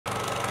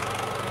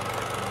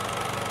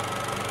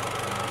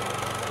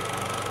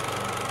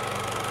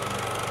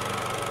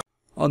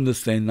On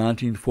this day in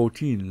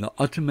 1914, the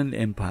Ottoman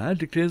Empire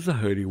declares a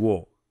holy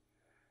war.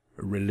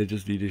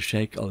 Religious leader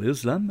Sheikh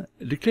al-Islam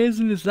declares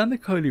an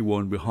Islamic holy war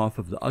on behalf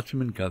of the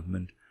Ottoman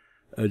government,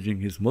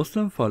 urging his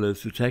Muslim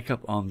followers to take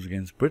up arms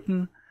against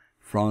Britain,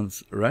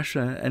 France,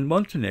 Russia, and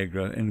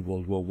Montenegro in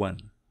World War I.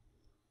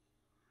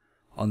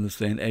 On this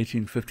day in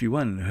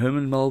 1851,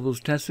 Herman Melville's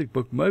classic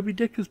book Moby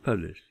Dick is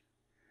published.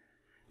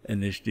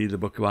 Initially, the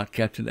book about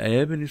Captain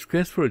Ahab and his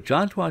quest for a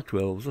giant white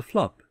whale was a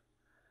flop.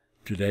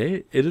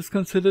 Today, it is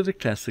considered a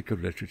classic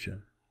of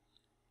literature.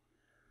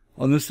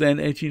 On this day in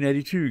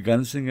 1882,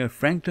 gunslinger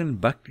Franklin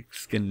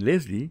Buckskin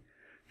Leslie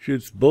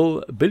shoots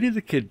Billy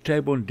the Kid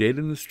Claiborne dead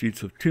in the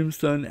streets of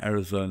Tombstone,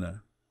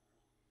 Arizona.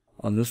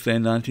 On this day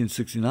in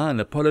 1969,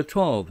 Apollo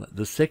 12,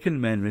 the second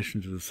manned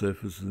mission to the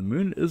surface of the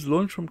Moon, is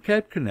launched from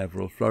Cape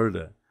Canaveral,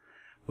 Florida,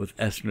 with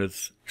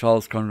astronauts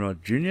Charles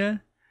Conrad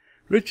Jr.,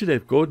 Richard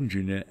F. Gordon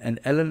Jr., and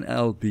Alan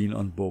L. Bean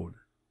on board.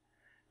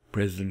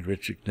 President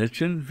Richard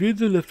Nixon viewed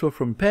the liftoff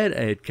from Pad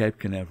A at Cape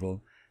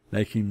Canaveral,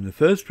 making him the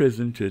first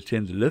president to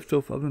attend the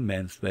liftoff of a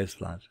manned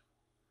spaceflight.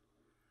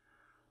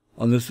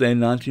 On this day in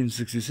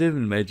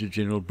 1967, Major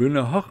General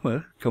Bruno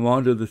Hochmer,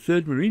 commander of the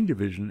 3rd Marine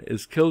Division,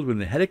 is killed when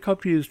the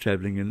helicopter he is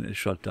traveling in is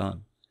shot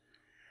down.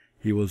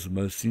 He was the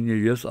most senior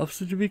U.S.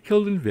 officer to be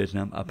killed in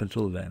Vietnam up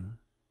until then.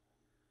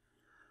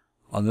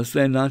 On this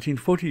day in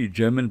 1940,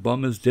 German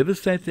bombers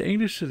devastate the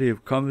English city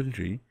of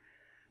Coventry,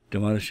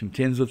 demolishing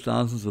tens of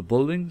thousands of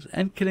buildings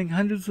and killing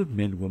hundreds of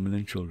men, women,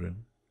 and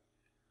children.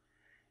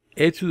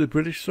 Heir to the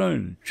British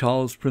throne,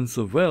 Charles, Prince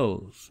of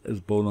Wales,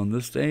 is born on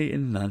this day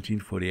in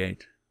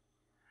 1948.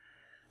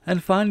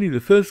 And finally, the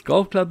first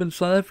golf club in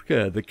South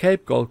Africa, the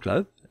Cape Golf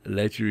Club,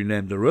 later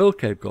renamed the Royal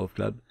Cape Golf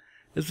Club,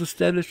 is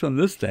established on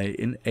this day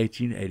in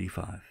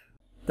 1885.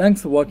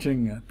 Thanks for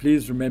watching.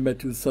 Please remember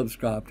to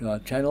subscribe to our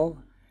channel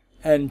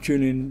and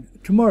tune in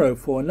tomorrow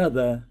for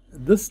another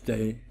This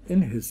Day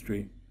in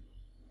History.